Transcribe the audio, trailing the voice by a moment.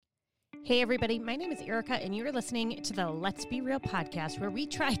Hey everybody, my name is Erica and you're listening to the Let's Be Real podcast, where we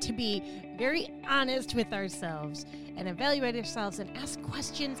try to be very honest with ourselves and evaluate ourselves and ask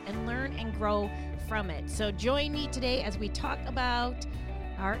questions and learn and grow from it. So join me today as we talk about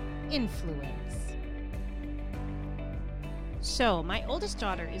our influence. So my oldest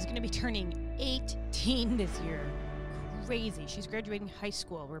daughter is going to be turning 18 this year. Crazy. She's graduating high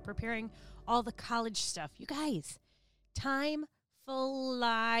school. We're preparing all the college stuff. You guys, time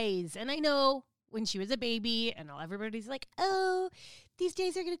flies. And I know when she was a baby and everybody's like, oh, these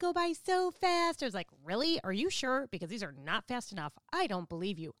days are going to go by so fast. I was like, really? Are you sure? Because these are not fast enough. I don't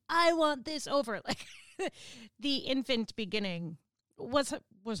believe you. I want this over. Like the infant beginning was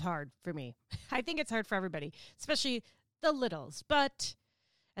hard for me. I think it's hard for everybody, especially the littles. But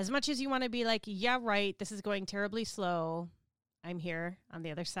as much as you want to be like, yeah, right, this is going terribly slow, I'm here on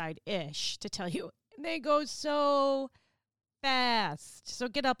the other side-ish to tell you, they go so fast. So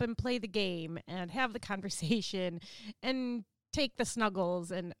get up and play the game and have the conversation and take the snuggles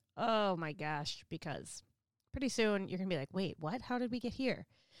and oh my gosh, because pretty soon you're going to be like, wait, what? How did we get here?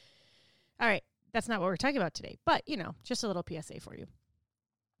 All right, that's not what we're talking about today, but just a little PSA for you.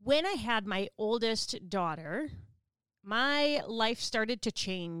 When I had my oldest daughter, my life started to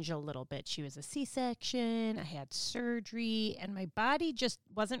change a little bit. She was a C-section, I had surgery, and my body just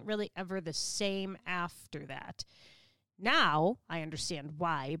wasn't really ever the same after that. Now, I understand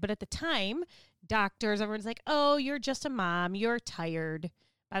why, but at the time, doctors, everyone's like, oh, you're just a mom, you're tired.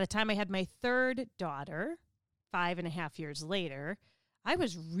 By the time I had my third daughter, 5.5 years later, I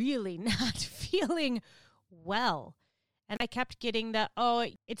was really not feeling well. And I kept getting the, oh,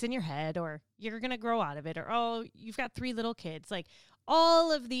 it's in your head, or you're going to grow out of it, or, oh, you've got 3 little kids. Like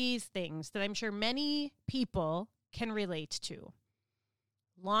all of these things that I'm sure many people can relate to.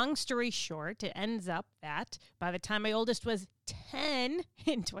 Long story short, it ends up that by the time my oldest was 10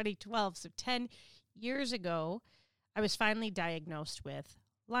 in 2012, so 10 years ago, I was finally diagnosed with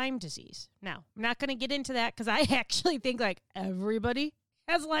Lyme disease. Now, I'm not going to get into that because I actually think like everybody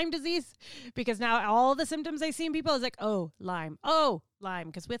has Lyme disease, because now all the symptoms I see in people is like, oh, Lyme,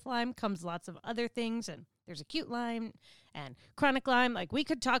 because with Lyme comes lots of other things, and there's acute Lyme and chronic Lyme. Like we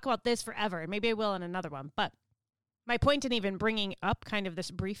could talk about this forever, and maybe I will in another one, but my point in even bringing up kind of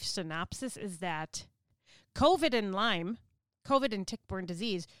this brief synopsis is that COVID and Lyme, COVID and tick-borne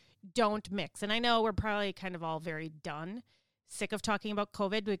disease don't mix. And I know we're probably kind of all very sick of talking about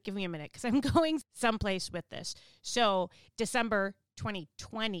COVID, but give me a minute because I'm going someplace with this. So December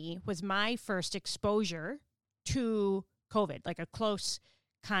 2020 was my first exposure to COVID, like a close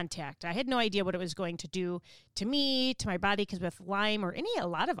contact. I had no idea what it was going to do to me, to my body, because with Lyme or a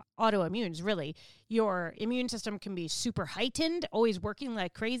lot of autoimmunes, really, your immune system can be super heightened, always working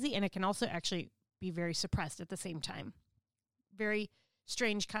like crazy, and it can also actually be very suppressed at the same time. Very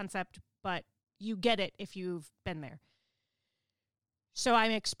strange concept, but you get it if you've been there. So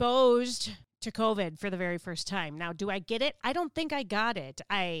I'm exposed to COVID for the very first time. Now, do I get it? I don't think I got it.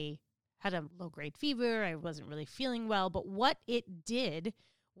 I had a low-grade fever. I wasn't really feeling well, but what it did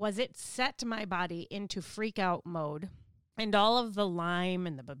was it set my body into freak-out mode, and all of the Lyme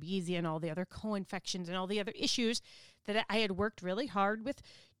and the Babesia and all the other co-infections and all the other issues that I had worked really hard with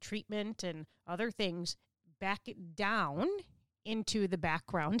treatment and other things back down into the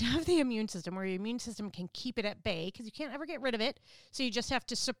background of the immune system, where your immune system can keep it at bay because you can't ever get rid of it. So you just have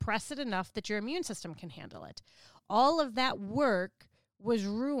to suppress it enough that your immune system can handle it. All of that work was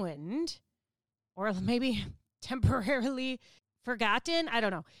ruined, or maybe temporarily forgotten, I don't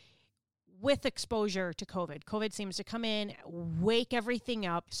know, with exposure to COVID. COVID seems to come in, wake everything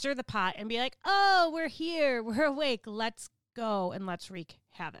up, stir the pot, and be like, oh, we're here, we're awake, let's go and let's wreak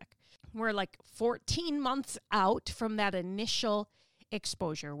havoc. We're like 14 months out from that initial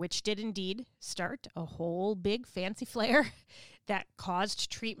exposure, which did indeed start a whole big fancy flare that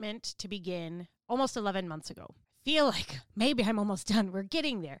caused treatment to begin almost 11 months ago. Feel like maybe I'm almost done. We're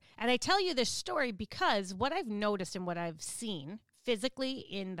getting there. And I tell you this story because what I've noticed and what I've seen physically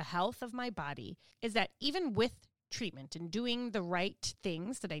in the health of my body is that even with treatment and doing the right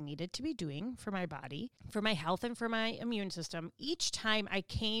things that I needed to be doing for my body, for my health and for my immune system, each time I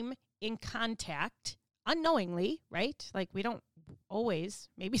came in contact unknowingly, right? Like we don't always,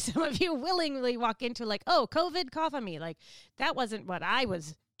 maybe some of you willingly walk into like, oh, COVID, cough on me. Like that wasn't what I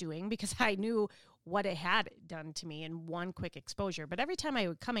was doing because I knew what it had done to me in one quick exposure. But every time I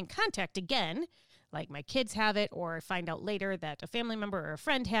would come in contact again, like my kids have it, or find out later that a family member or a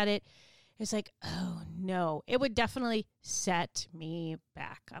friend had it, it's like, oh no, it would definitely set me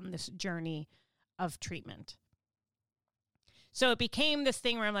back on this journey of treatment. So it became this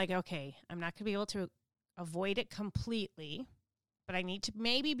thing where I'm like, okay, I'm not going to be able to avoid it completely, but I need to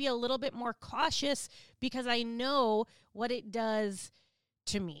maybe be a little bit more cautious because I know what it does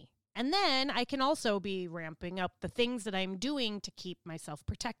to me. And then I can also be ramping up the things that I'm doing to keep myself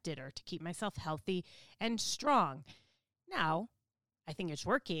protected or to keep myself healthy and strong. Now, I think it's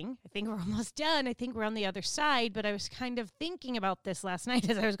working. I think we're almost done. I think we're on the other side. But I was kind of thinking about this last night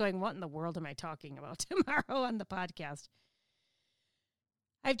as I was going, what in the world am I talking about tomorrow on the podcast?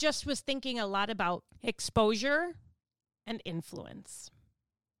 I just was thinking a lot about exposure and influence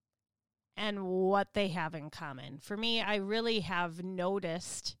and what they have in common. For me, I really have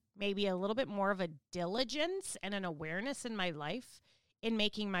noticed maybe a little bit more of a diligence and an awareness in my life in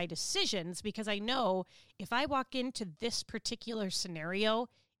making my decisions, because I know if I walk into this particular scenario,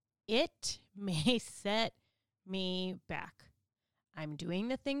 it may set me back. I'm doing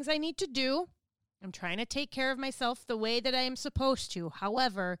the things I need to do. I'm trying to take care of myself the way that I am supposed to.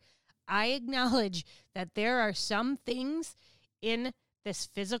 However, I acknowledge that there are some things in this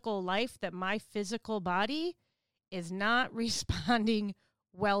physical life that my physical body is not responding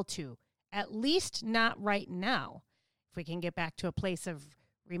well to, at least not right now. If we can get back to a place of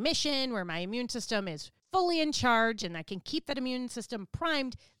remission where my immune system is fully in charge and I can keep that immune system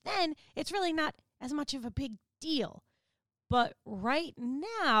primed, then it's really not as much of a big deal. But right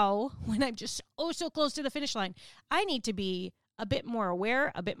now, when I'm just so close to the finish line, I need to be a bit more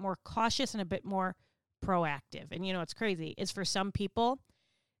aware, a bit more cautious, and a bit more proactive. And you know what's crazy is for some people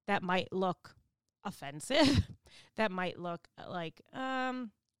that might look offensive, that might look like,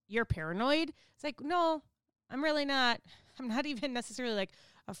 you're paranoid. It's like, no, I'm really not. I'm not even necessarily like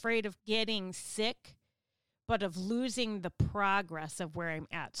afraid of getting sick, but of losing the progress of where I'm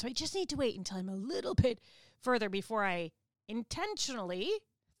at. So I just need to wait until I'm a little bit further before I intentionally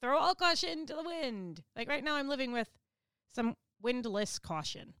throw all caution to the wind. Like right now I'm living with some windless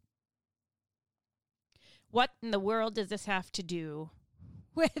caution. What in the world does this have to do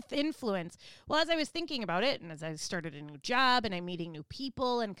with influence? Well, as I was thinking about it, and as I started a new job and I'm meeting new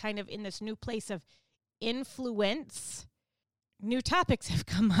people and kind of in this new place of influence, new topics have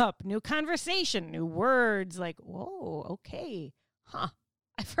come up, new conversation, new words like, whoa, okay,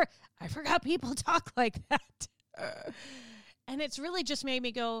 I forgot people talk like that. And it's really just made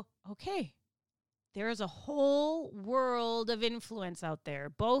me go, okay, there's a whole world of influence out there,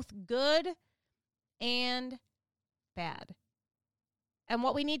 both good and bad. And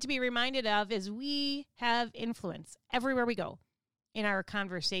what we need to be reminded of is we have influence everywhere we go. In our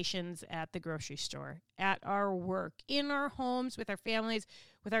conversations at the grocery store, at our work, in our homes, with our families,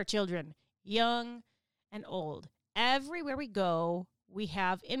 with our children, young and old. Everywhere we go, we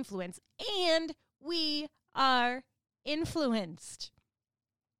have influence, and we are influenced.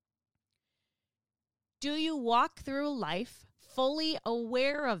 Do you walk through life fully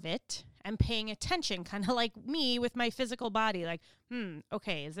aware of it and paying attention, kind of like me with my physical body? Like,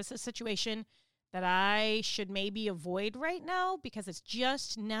 okay, is this a situation that I should maybe avoid right now because it's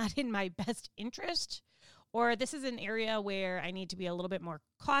just not in my best interest? Or this is an area where I need to be a little bit more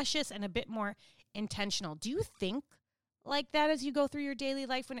cautious and a bit more intentional. Do you think like that as you go through your daily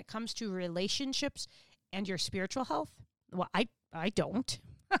life when it comes to relationships and your spiritual health? Well, I don't.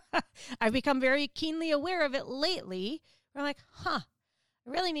 I've become very keenly aware of it lately. We're like, I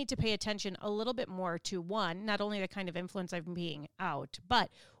really need to pay attention a little bit more to, one, not only the kind of influence I'm being out, but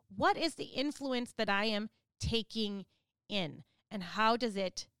what is the influence that I am taking in, and how does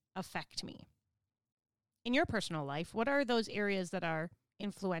it affect me? In your personal life, what are those areas that are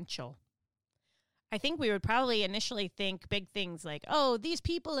influential? I think we would probably initially think big things like, oh, these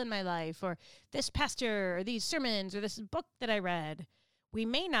people in my life, or this pastor, or these sermons, or this book that I read. We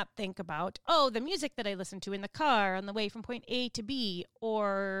may not think about, oh, the music that I listen to in the car on the way from point A to B,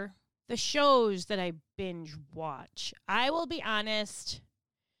 or the shows that I binge watch. I will be honest,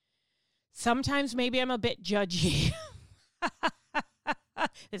 sometimes maybe I'm a bit judgy.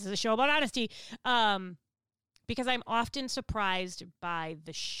 This is a show about honesty. Because I'm often surprised by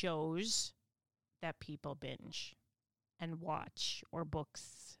the shows that people binge and watch, or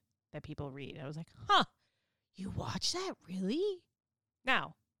books that people read. I was like, you watch that? Really?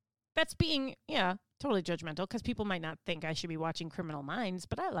 Now, that's being, totally judgmental, because people might not think I should be watching Criminal Minds,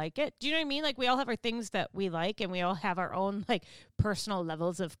 but I like it. Do you know what I mean? Like, we all have our things that we like, and we all have our own, like, personal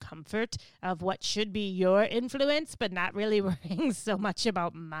levels of comfort of what should be your influence, but not really worrying so much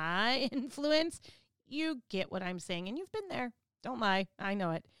about my influence. You get what I'm saying, and you've been there. Don't lie. I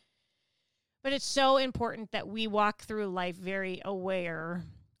know it. But it's so important that we walk through life very aware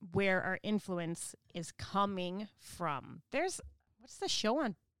where our influence is coming from. What's the show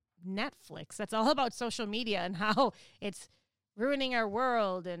on Netflix that's all about social media and how it's ruining our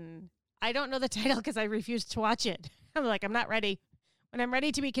world? And I don't know the title because I refuse to watch it. I'm like, I'm not ready. When I'm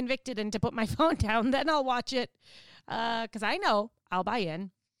ready to be convicted and to put my phone down, then I'll watch it because I know I'll buy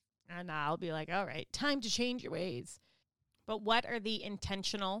in and I'll be like, all right, time to change your ways. But what are the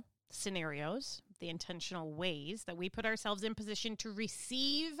intentional scenarios, the intentional ways that we put ourselves in position to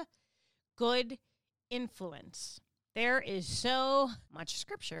receive good influence? There is so much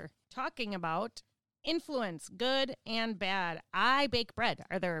scripture talking about influence, good and bad. I bake bread.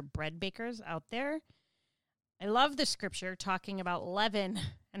 Are there bread bakers out there? I love the scripture talking about leaven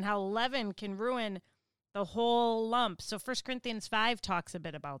and how leaven can ruin the whole lump. So 1 Corinthians 5 talks a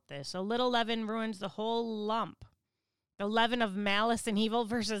bit about this. A little leaven ruins the whole lump. The leaven of malice and evil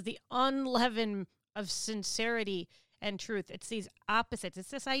versus the unleaven of sincerity and truth. It's these opposites. It's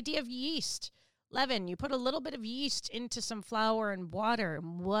this idea of yeast. Leaven, you put a little bit of yeast into some flour and water,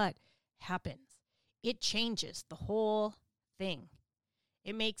 and what happens? It changes the whole thing.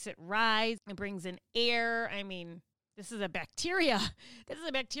 It makes it rise. It brings in air. I mean, this is a bacteria. This is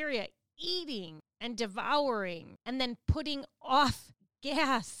a bacteria eating and devouring and then putting off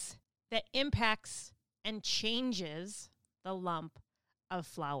gas that impacts and changes the lump of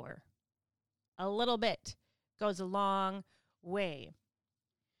flour. A little bit goes a long way.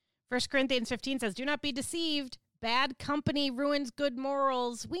 1 Corinthians 15 says, do not be deceived. Bad company ruins good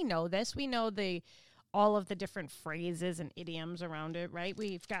morals. We know this. We know all of the different phrases and idioms around it, right?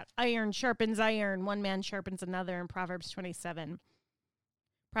 We've got iron sharpens iron. One man sharpens another in Proverbs 27.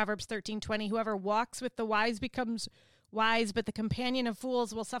 Proverbs 13:20, whoever walks with the wise becomes wise, but the companion of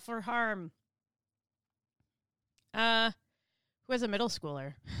fools will suffer harm. Who is a middle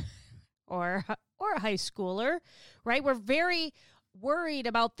schooler or a high schooler, right? We're very worried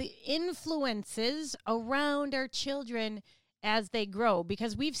about the influences around our children as they grow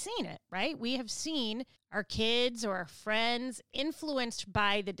because we've seen it, right? We have seen our kids or our friends influenced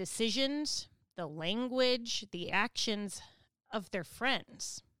by the decisions, the language, the actions of their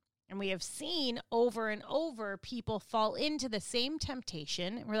friends. And we have seen over and over people fall into the same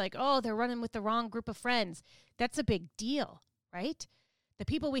temptation. And we're like, oh, they're running with the wrong group of friends. That's a big deal, right? The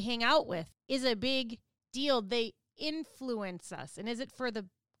people we hang out with is a big deal. They influence us. And is it for the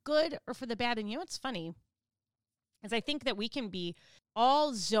good or for the bad? And you know what's funny is I think that we can be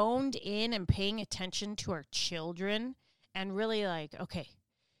all zoned in and paying attention to our children and really like, okay,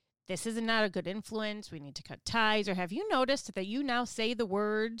 this is not a good influence. We need to cut ties. Or have you noticed that you now say the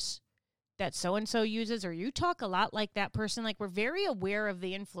words that so-and-so uses, or you talk a lot like that person? Like, we're very aware of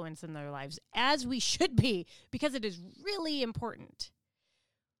the influence in their lives, as we should be, because it is really important.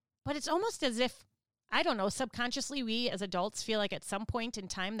 But it's almost as if, I don't know, subconsciously we as adults feel like at some point in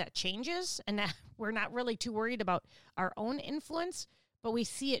time that changes and that we're not really too worried about our own influence, but we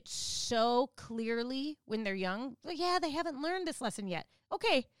see it so clearly when they're young. Like, yeah, they haven't learned this lesson yet.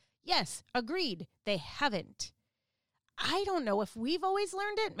 Okay, yes, agreed, they haven't. I don't know if we've always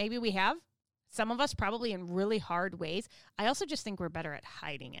learned it. Maybe we have. Some of us probably in really hard ways. I also just think we're better at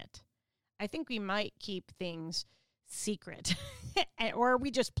hiding it. I think we might keep things secret or we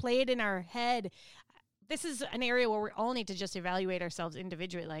just play it in our head. This is an area where we all need to just evaluate ourselves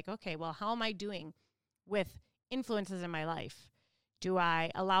individually. Like, okay, well, how am I doing with influences in my life? Do I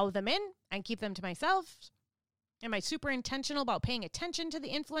allow them in and keep them to myself? Am I super intentional about paying attention to the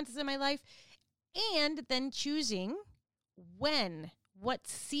influences in my life? And then choosing when, what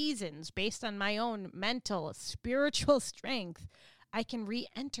seasons, based on my own mental, spiritual strength, I can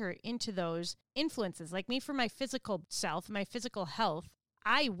re-enter into those influences. Like me, for my physical self, my physical health,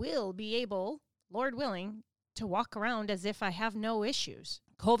 I will be able, Lord willing, to walk around as if I have no issues.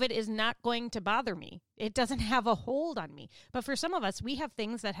 COVID is not going to bother me. It doesn't have a hold on me. But for some of us, we have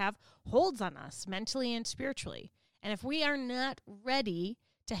things that have holds on us mentally and spiritually. And if we are not ready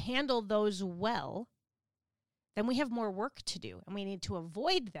to handle those well, then we have more work to do. And we need to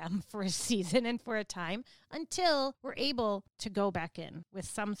avoid them for a season and for a time until we're able to go back in with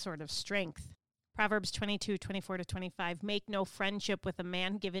some sort of strength. Proverbs 22:24-25, make no friendship with a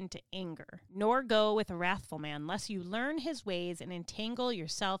man given to anger, nor go with a wrathful man, lest you learn his ways and entangle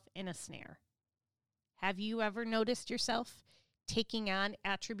yourself in a snare. Have you ever noticed yourself taking on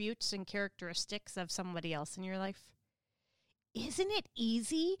attributes and characteristics of somebody else in your life? Isn't it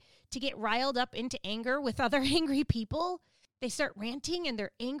easy to get riled up into anger with other angry people? They start ranting and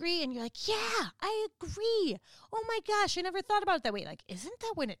they're angry and you're like, yeah, I agree. Oh my gosh, I never thought about it that way. Like, isn't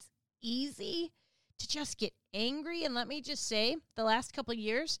that when it's easy to just get angry? And let me just say, the last couple of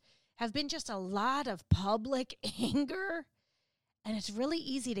years have been just a lot of public anger. And it's really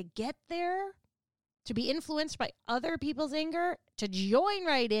easy to get there, to be influenced by other people's anger, to join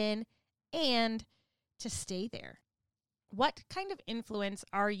right in, and to stay there. What kind of influence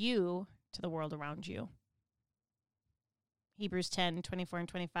are you to the world around you? Hebrews 10, 24 and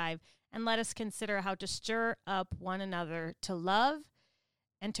 25. And let us consider how to stir up one another to love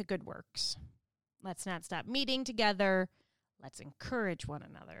and to good works. Let's not stop meeting together. Let's encourage one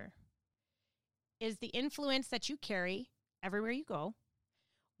another. Is the influence that you carry everywhere you go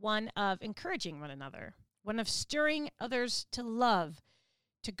one of encouraging one another, one of stirring others to love,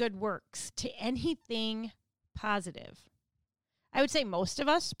 to good works, to anything positive? I would say most of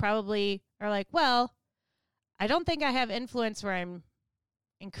us probably are like, well, I don't think I have influence where I'm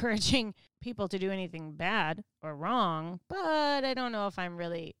encouraging people to do anything bad or wrong, but I don't know if I'm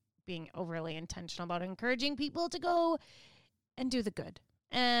really being overly intentional about encouraging people to go and do the good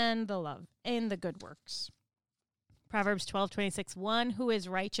and the love and the good works. Proverbs 12:26, one who is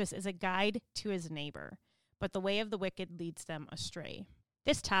righteous is a guide to his neighbor, but the way of the wicked leads them astray.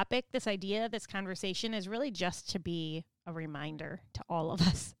 This topic, this idea, this conversation is really just to be a reminder to all of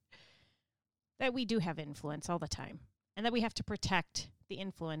us that we do have influence all the time and that we have to protect the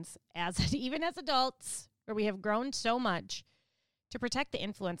influence even as adults, where we have grown so much, to protect the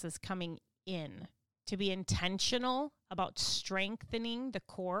influences coming in, to be intentional about strengthening the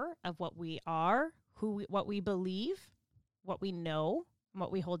core of what we are, what we believe, what we know, and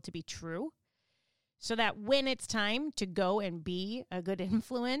what we hold to be true, so that when it's time to go and be a good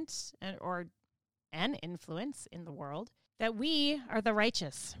influence or an influence in the world, that we are the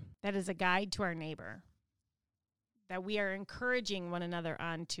righteous, that is a guide to our neighbor, that we are encouraging one another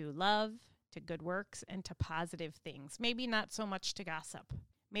on to love, to good works, and to positive things. Maybe not so much to gossip,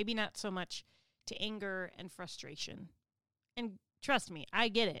 maybe not so much to anger and frustration. And trust me, I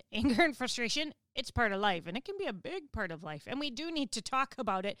get it. Anger and frustration, it's part of life, and it can be a big part of life. And we do need to talk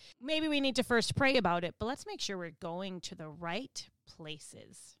about it. Maybe we need to first pray about it, but let's make sure we're going to the right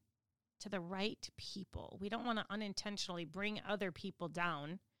places, to the right people. We don't want to unintentionally bring other people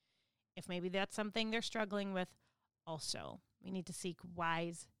down. If maybe that's something they're struggling with also, we need to seek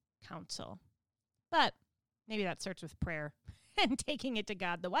wise counsel. But maybe that starts with prayer and taking it to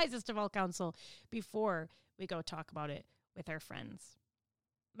God, the wisest of all counsel, before we go talk about it with our friends.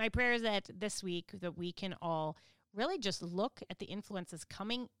 My prayer is that this week that we can all really just look at the influences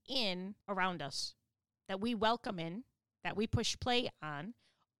coming in around us, that we welcome in, that we push play on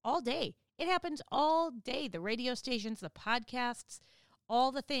all day. It happens all day. The radio stations, the podcasts,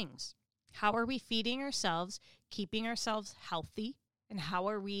 all the things. How are we feeding ourselves, keeping ourselves healthy, and how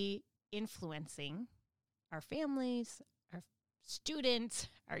are we influencing our families, our students,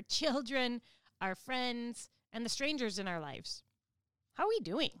 our children, our friends, and the strangers in our lives? How are we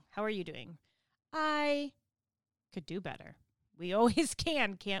doing? How are you doing? I could do better. We always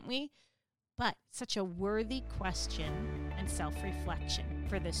can, can't we? But such a worthy question and self-reflection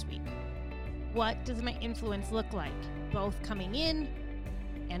for this week. What does my influence look like, both coming in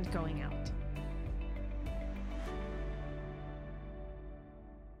and going out?